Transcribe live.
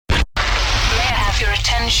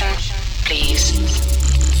attention, please.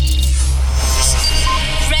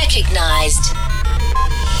 Recognized.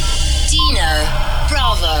 Dino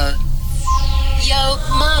Bravo. Yo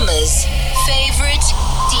Mama's favorite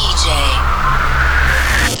DJ.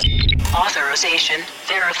 Authorization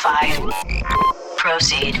verified.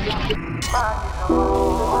 Proceed.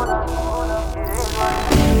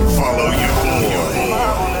 Follow your boy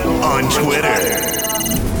on Twitter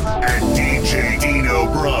at DJ Dino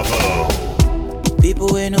Bravo.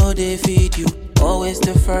 People we know they feed you, always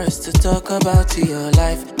the first to talk about your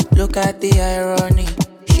life. Look at the irony.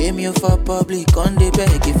 Shame you for public, on the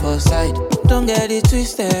beg you for side. Don't get it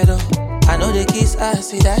twisted, oh. I know they kiss ass,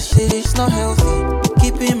 see that shit is not healthy.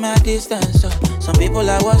 Keeping my distance, oh. Some people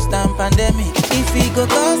are worse than pandemic. If it go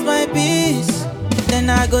cause my peace,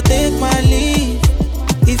 then I go take my leave.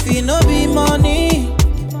 If it no be money,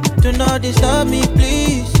 do not disturb me,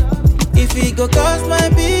 please. If it go cost my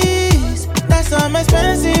peace, that's some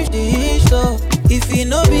expensive dish, so if it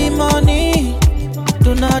no be money,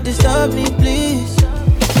 do not disturb me, please.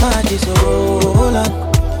 My just roll on,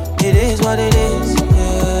 it is what it is,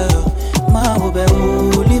 yeah. My will be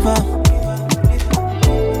live on.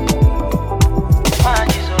 My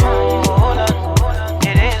just roll on,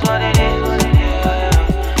 it is what it is, yeah.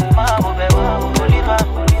 My will be live on.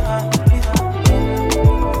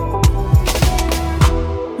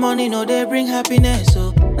 Money no they bring happiness,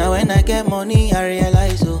 so now when I get money I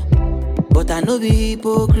realize, so but I no be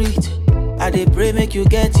hypocrite. I dey pray make you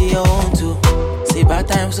get your own too. See bad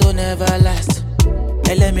times will never last.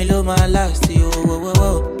 Hey, let me low my last, yo, whoa, whoa,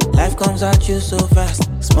 whoa. Life comes at you so fast.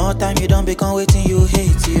 Small time you don't become waiting you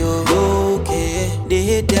hate, yo. Okay, they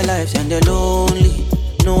hate their lives and they're lonely.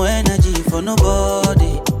 No energy for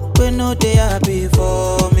nobody. But no they happy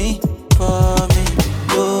for me,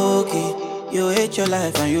 okay, you hate your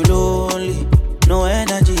life and you lonely. No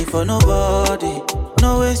energy for nobody.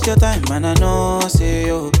 No waste your time, man, I know, say,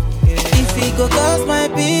 yo. If it go cost my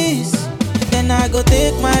peace, then I go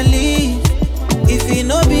take my leave. If it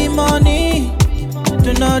no be money,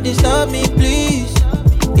 do not disturb me, please.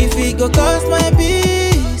 If it go cost my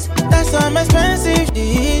peace, that's some expensive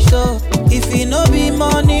dish, so if it no be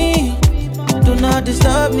money, do not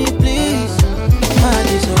disturb me, please. My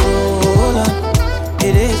just roll on,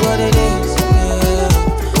 it is what it is, yeah.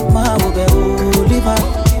 My will be live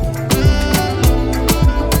on.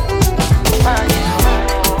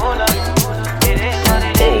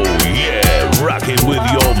 Rockin' with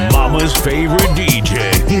your mama's favorite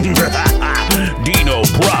DJ, Dino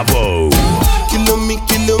Bravo.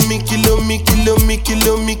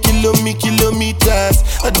 Kilometers.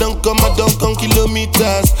 I don't come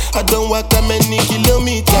kilometers. I don't walk that many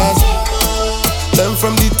kilometers. Learn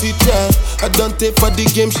from the teacher. I don't take for the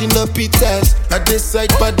game, she no pitas. I decide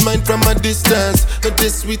bad mind from a distance. Not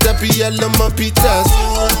this sweet, I be all on my pitas.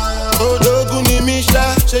 Oh, Doguni Misha,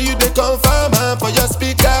 show you the confirm for your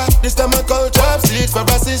speaker. This time I call chopsticks for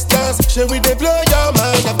assistance. Show we they blow your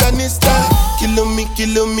mind, Afghanistan. Kilometers.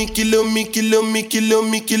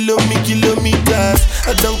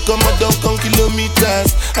 I don't come kilometers.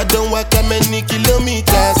 I don't walk that many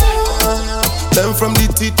kilometers. Learn from the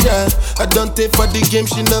teacher. I don't take for the game,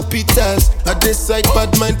 she no pitas. I decide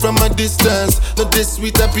bad mind from a distance. Not this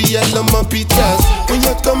sweet, I be all on my pitas. When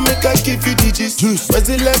you come, make I give you digits. When's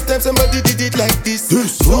the last time somebody did it like this?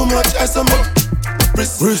 So much as I'm up.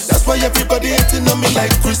 That's why everybody hating on me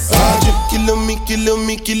like Chris. Kilometers.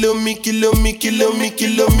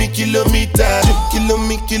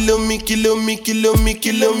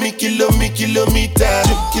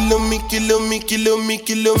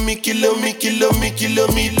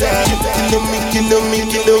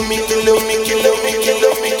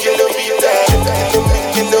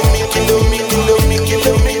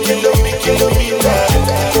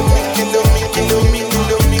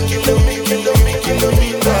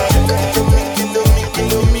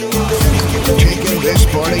 Taking this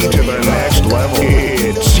party to the next level.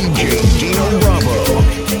 It's CJ Dino Bravo.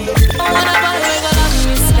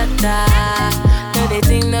 No, they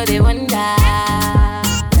think, no, they wonder.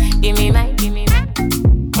 Give me my.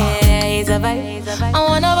 Yeah, it's a vibe. I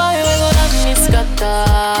wanna buy, we gon' love me scatter.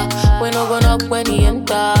 We no go knock when he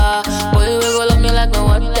enter. Boy, we gon' love me like no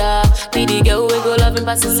water. Be the girl, we gon' love him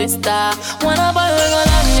past his sister. Wanna buy, we gon'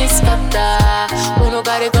 love me scatter. We no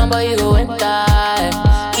carry come, but you go enter.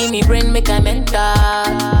 Give me brain, make I mental.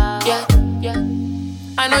 Yeah.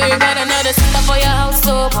 I know you got another sister for your house,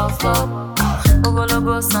 so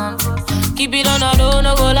go something. Keep it on the low,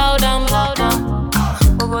 no go loud down.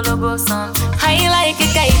 Go something. High like a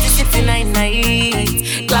kite, sitting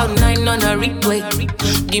night. Cloud 9 on a replay.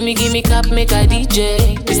 Gimme cap, make a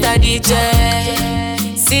DJ. Mr. DJ.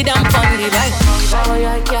 sit down on the bike. Oh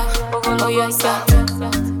yeah, yeah, oh yeah, yeah.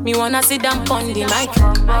 Me wanna sit down on the mic.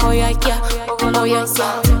 Oh yeah, yeah, oh yeah,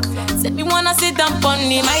 yeah. Say me wanna sit down on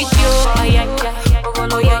the mic, yo. Oh yeah, yeah,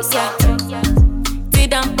 oh yeah, yeah. Sit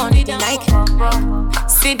down on the mic.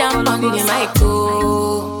 Sit down on the mic,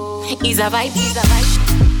 oh. It's a vibe, it's a vibe.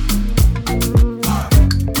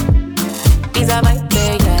 It's a vibe,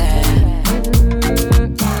 yeah.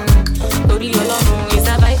 Tori Olorun, it's a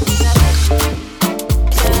vibe, it's a vibe.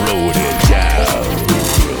 Load it down.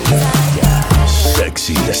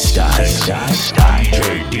 Sexy style. DJ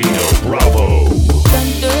Dino Bravo.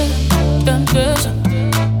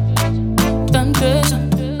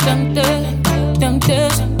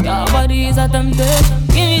 Temptation. Your body is a temptation.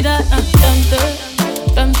 Give me that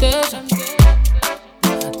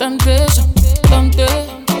temptation.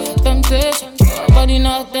 Your body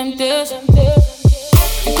not temptation.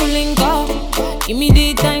 You could link up. Give me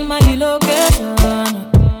the time and the location.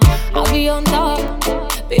 I'll be on top.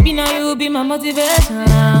 Baby, now you be my motivation.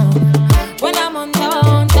 When I'm on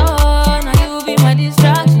town, now you be my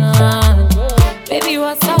distraction. Baby,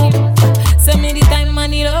 what's up? Send me the time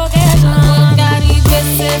and the location. Got it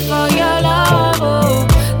best for your love, oh.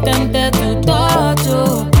 Tempted to touch,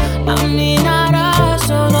 oh. I'm in a rush,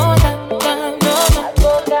 oh. No time, no time.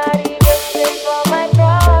 Got it best for my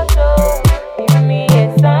crush, oh. Give me a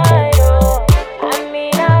sign, oh. I'm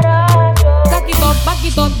in a rush, oh. Back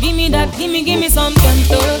it up, give me that, give me some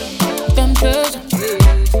temptation.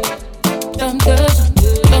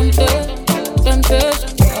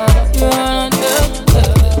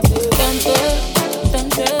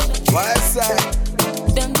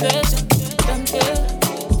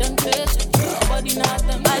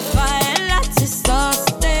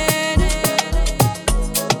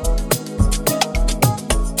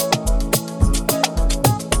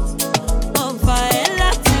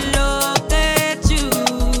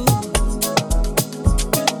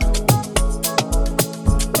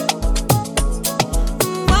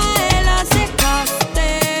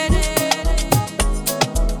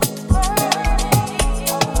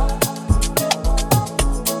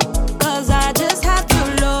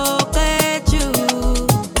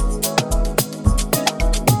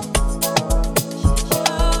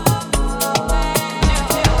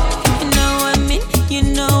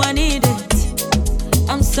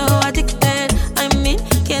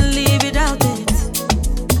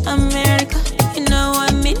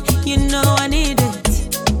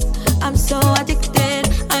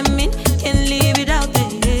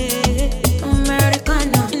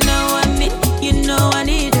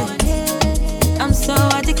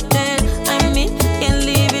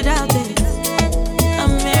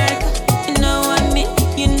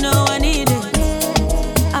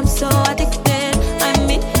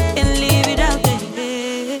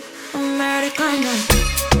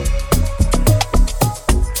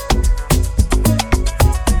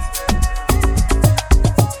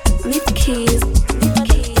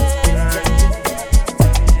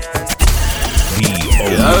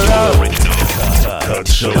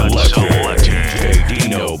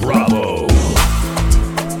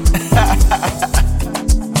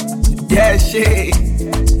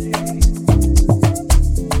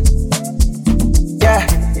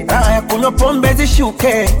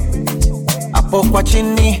 Hapo kwa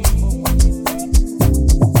chini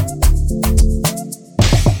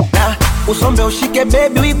na usombe ushike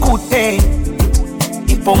baby wikute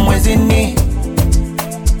ipo mwezini.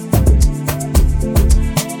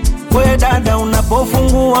 We dada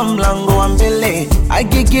unapofungua mlango wa mbele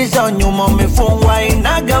hakikisha nyuma umefungwa,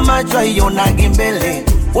 inaga macho ionagi mbele,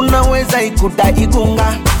 unaweza ikuta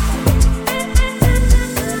igunga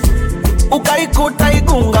ukaikuta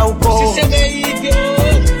igunga uko. Usiseme hivyo,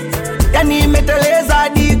 yani imeteleza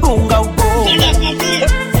hadi igunga uko.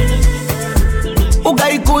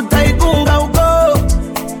 Ukaikuta igunga uko.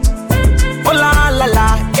 Ola la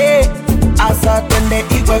la asa twende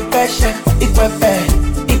ikwepeshe,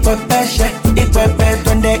 ikwepeshe,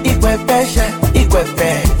 twende ikwepeshe,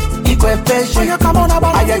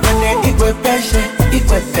 aya twende ikwepeshe,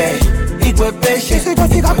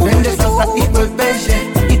 twende sasa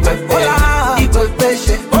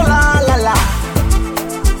ikwepeshe, ola la la.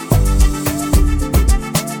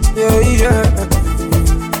 Yeah.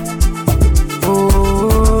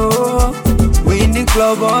 Oh, we in the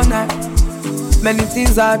club all night. Many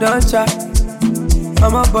things I don't try.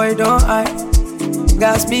 I'm a boy, don't I?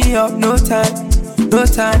 Gas me up, no time.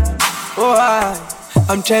 Oh,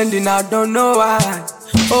 I'm trending, I don't know why.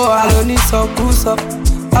 Oh, I don't need so cool up.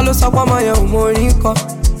 I don't stop my own money.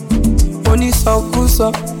 Money so cool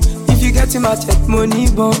up. If you get in my check money,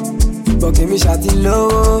 but give me shawty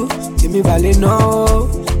low, give me ballet no.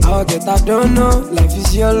 But I don't know, life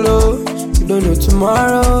is yellow. You don't know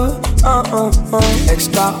tomorrow.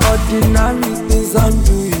 Extraordinary things I'm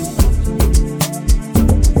doing.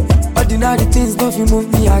 Ordinary things don't you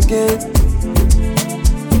move me again.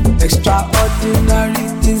 Extraordinary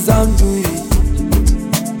things I'm doing.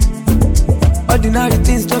 Ordinary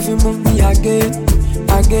things don't you move me again.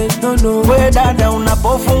 No. We dada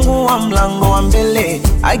unapofungua mlango wa mbele,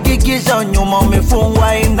 hakikisha nyuma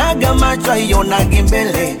umefungwa. Inaga macho ionage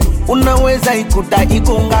mbele, unaweza ikuta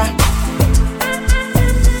ikunga,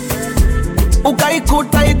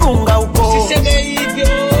 ukaikuta ikunga uko. Usiseme hivyo,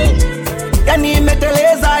 yani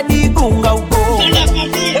imeteleza hadi ikunga uko.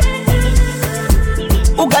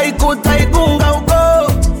 Ukaikuta ikunga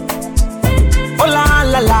uko. Ola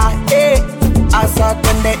la la, asa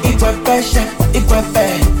twende ikwepeshe,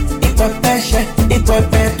 ikwepeshe,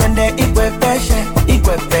 twende ikwepeshe,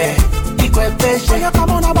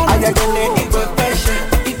 aya twende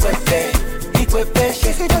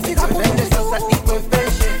ikwepeshe, twende sasa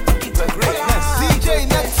ikwepeshe. CJ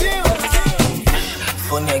Neptune.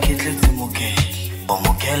 Fonya kitleti muke,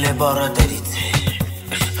 omukele baradarite.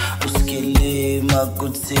 Uskili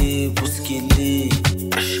magutsi, uskili.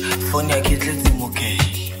 Fonya kitleti muke,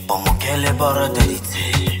 omukele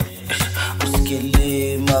baradarite.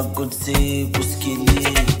 Uskili magutsi, uskili.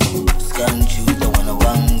 Skanju the wanna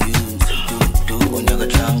wang you. Do unyaga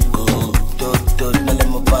chanko. Do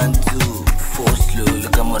nalema bantu. Force slow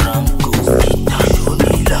like maranko. Tasho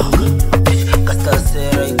nilang. Kasta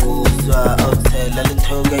sera ikuzwa. Outside la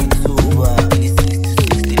litoga ituwa.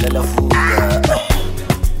 Lisi la fuga.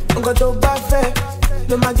 Ungo to bafe.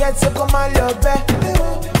 No ma get so come on your bed.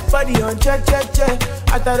 Body on check.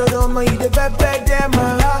 I thought no ma you the pepe dem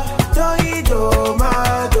ma. Don't eat do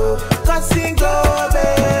ma do. Casting go be.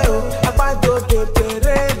 I want to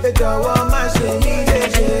prepare the go ma she need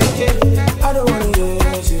it. I don't wanna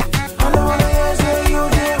hear shit. I don't wanna hear shit you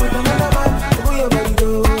did with another man. Who you body do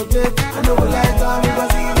it? I know we like time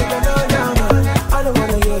because you make a no down. I don't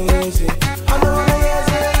wanna hear shit. I don't wanna hear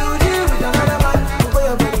shit you did with another man. Who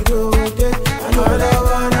you body do it? I know I don't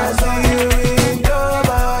wanna see you with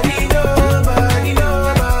nobody. Don't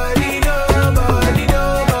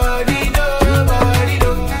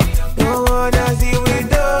wanna see with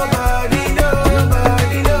nobody.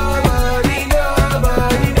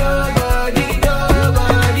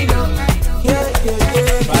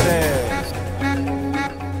 Yeah.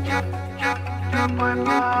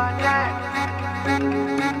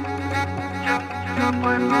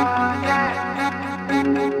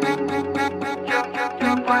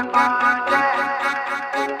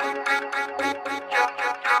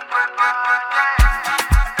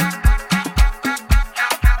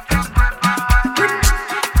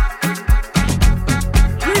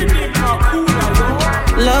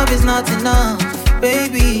 Love is not enough,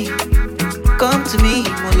 baby. Come to me,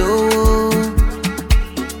 Molo.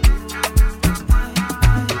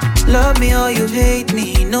 Love me or you hate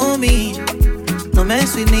me, know me. No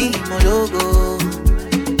mess with me, Mologo.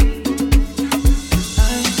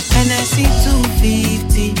 NSC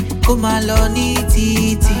 250, Kumaloni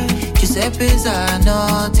Titi. Giuseppe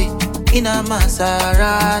Zanotti, in a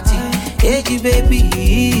Maserati. Hey, baby,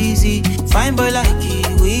 easy. Fine boy like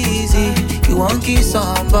you, easy. You won't kiss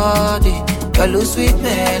somebody, you lose sweet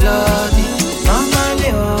melody.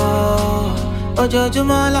 Normally,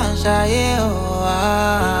 ojoojúmọ́ là ń ṣayé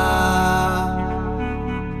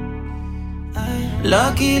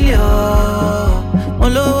Luckily, mo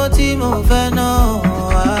lówó tí mo fẹ́ ná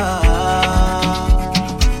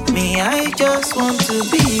Me, I just want to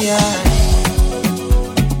be high.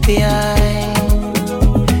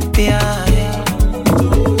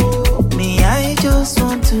 Me, I just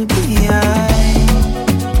want to be high.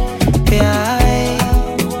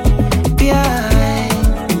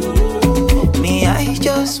 Me, I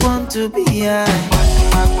just want to be high.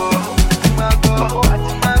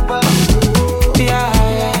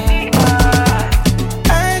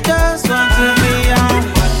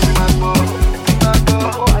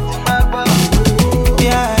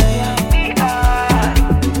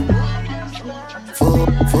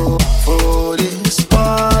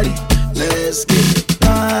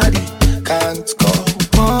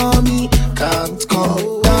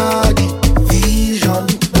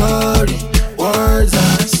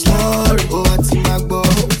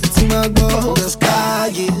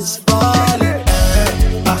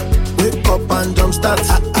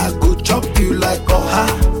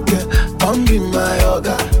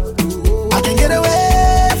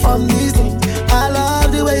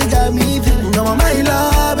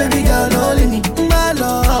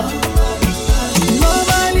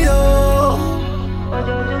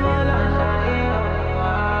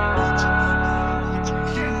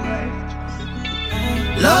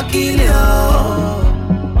 ma kill you.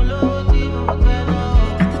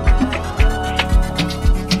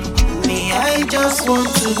 Me, I just want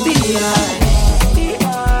to be high. Be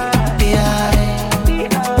high.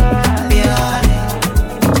 Be high.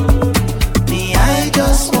 Me, I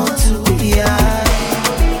just want to be high.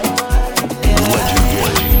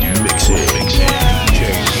 Legendary mixing. DJ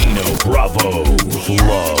Dino Bravo.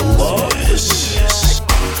 Flawless.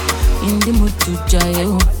 In the mood to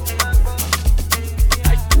jail.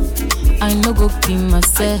 I no go keep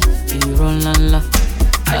myself. You run la la.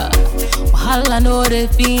 Wahala no dey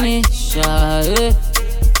finish.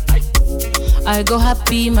 I go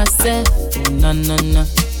happy myself. Na na na.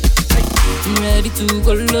 Ready to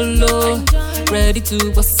go lolo. Ready to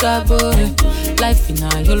go sabo. Life in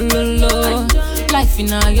a yo lolo. Life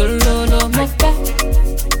in a yo lolo.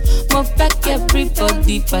 Move back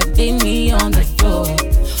everybody, but they me on the floor.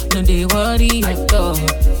 No, they worry at all.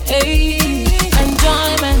 Hey,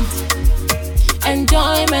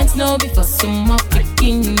 enjoyment, no be for some more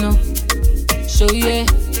picking, no. Show you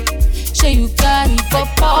carry for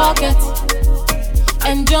pocket.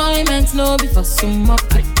 Enjoyment, no be for some more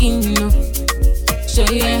picking, no. Show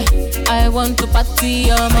I want to party,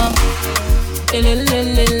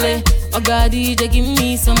 Elelelele, oh God, DJ, give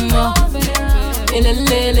me some more.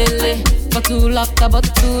 Elelelele, bottle after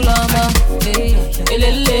bottle,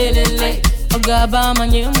 Elelelele, oh God, Bama,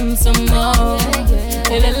 you some more.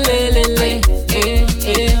 Elelelele,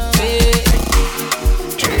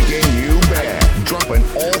 Taking you back, dropping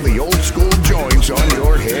all the old school joints on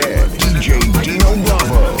your head. DJ Dino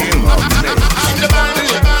Bravo in the mix.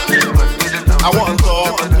 I want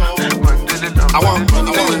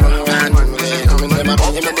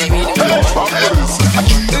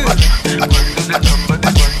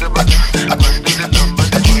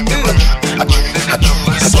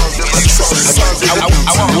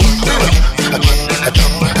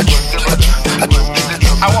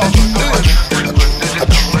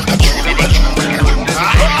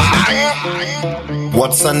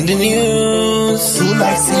what's on the news? You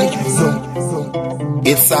like say you know.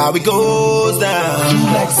 It's how it goes down. You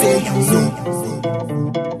like say you know.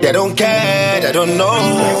 They don't care, they don't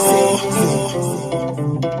know.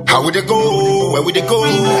 How would they go? Where would they go?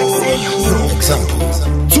 Example: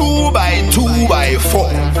 2 by 2 by 4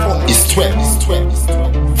 is 12.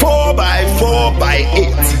 4 by 4 by 8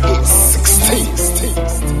 is 16.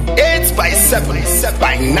 8 by 7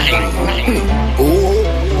 by 9. Oh,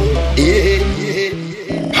 yeah.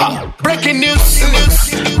 Ha. Breaking news.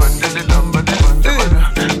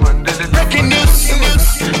 Breaking news. Breaking news.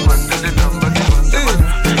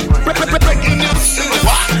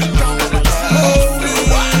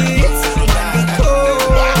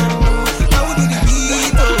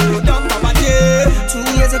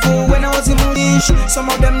 Some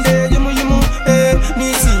of them there, you move,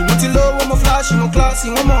 Nisi, Mutilo, one more flash, no classy,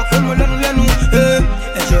 one more,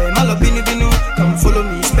 enjoy my love, binu, come follow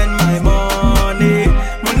me, spend my money,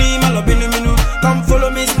 my love, binu, come follow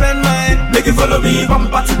me, spend my, make you follow me,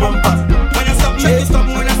 bumper to bumper, when I stop, make you stop,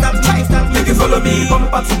 when I stop, make you follow me,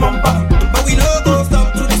 bumper to bumper, but we no go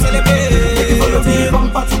stop to the celebrate, make you follow me,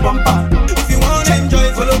 bumper to bumper, if you want to enjoy,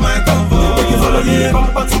 follow my convo, make you follow me,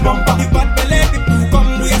 bumper to bumper, if bad belly people come,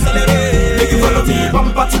 we accelerate, make you follow me,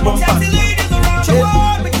 bumper to bumper.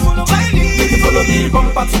 Make you follow me,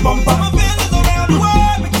 bumper to bumper.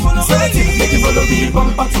 Make you follow me,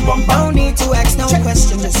 bumper to bumper. Don't need to ask no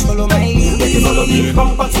question, just follow my lead. Make you follow me,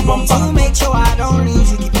 bumper to bumper. To make sure I don't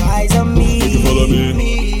lose you, keep your eyes on me. Make you follow me.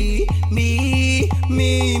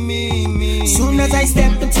 Soon as I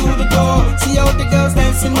step into the door, see all the girls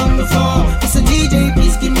dancing on the floor. It's a DJ,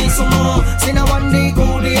 please give me some more. Say now one day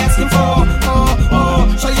go, they asking for.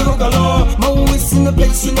 Show you go galore. Mo is in the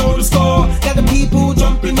place, you know the score. Got the people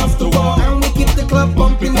jumping off the wall, and we keep the club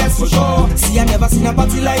bumping, that's for sure. See, I never seen a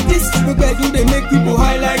party like this. Where do they make people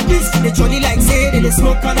high like this? They jolly like say they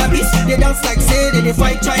smoke cannabis. They dance like say they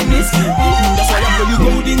fight Chinese. That's why I'm for you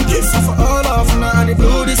golden kiss. For all of now they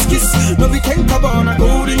blow this kiss. No we think about a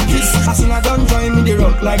golden kiss. As soon as I don't join me, they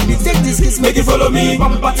rock like this. Take this kiss, make you follow me,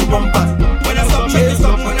 bumper to bumper. When I stop, make you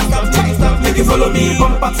stop. When I stop, try stop. Make you follow me,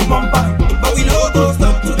 bumper to bumper. But we no go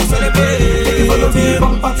stop to the celebrate. Make you follow me,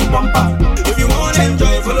 bumper to bumper. If you want to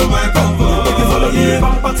enjoy, follow my convo. Make you follow me,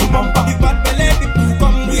 bumper to bumper. If bad belly people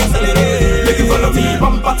come, we accelerate. Make you follow me,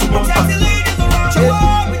 bumper to bumper. Make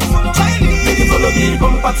you follow me,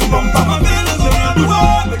 bumper to bumper.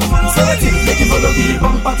 Make you follow me,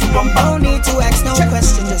 bumper to bumper. Don't need to ask no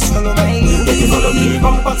question, just follow my lead. Make you follow me,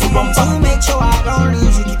 bumper to bumper. To make sure I don't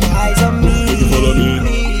lose you, keep your eyes on me. Make you follow me.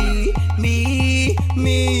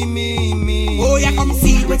 Oh yeah, come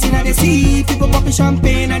see what's in the sea. People popping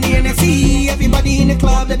champagne and the NSC. Everybody in the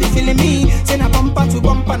club, they enemy. Send a bumper to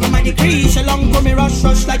bumper, no my degree. Shalom come me rush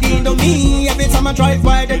like the Indomie. Every time I drive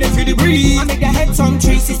by, they feel the breeze. I make their heads on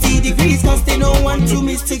 360 degrees, cause they don't want to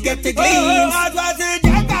miss to get the gleams.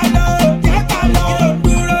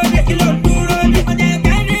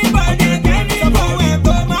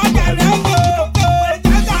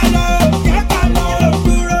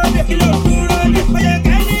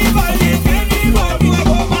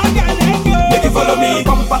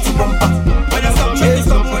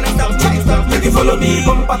 Follow me,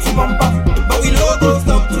 bumper to bumper, but we no go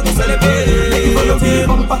stop to celebrate. Make you follow me,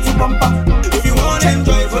 bumper to bumper. If you want to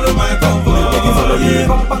enjoy, follow my convoy. Make you follow me,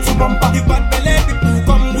 bumper to bumper. The bad belly people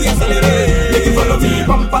come, we accelerate. Make you follow me,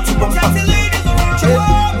 bumper to bumper. Sexy ladies around the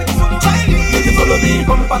world, make you follow Chinese. Make you follow me,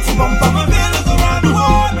 bumper to bumper. My fellas around the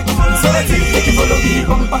world, make you follow me. Make you follow me,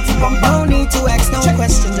 bumper to bumper. No need to ask no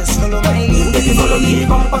question, just follow my lead. Make you follow me,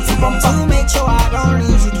 bumper to bumper. To make sure I don't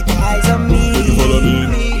lose you.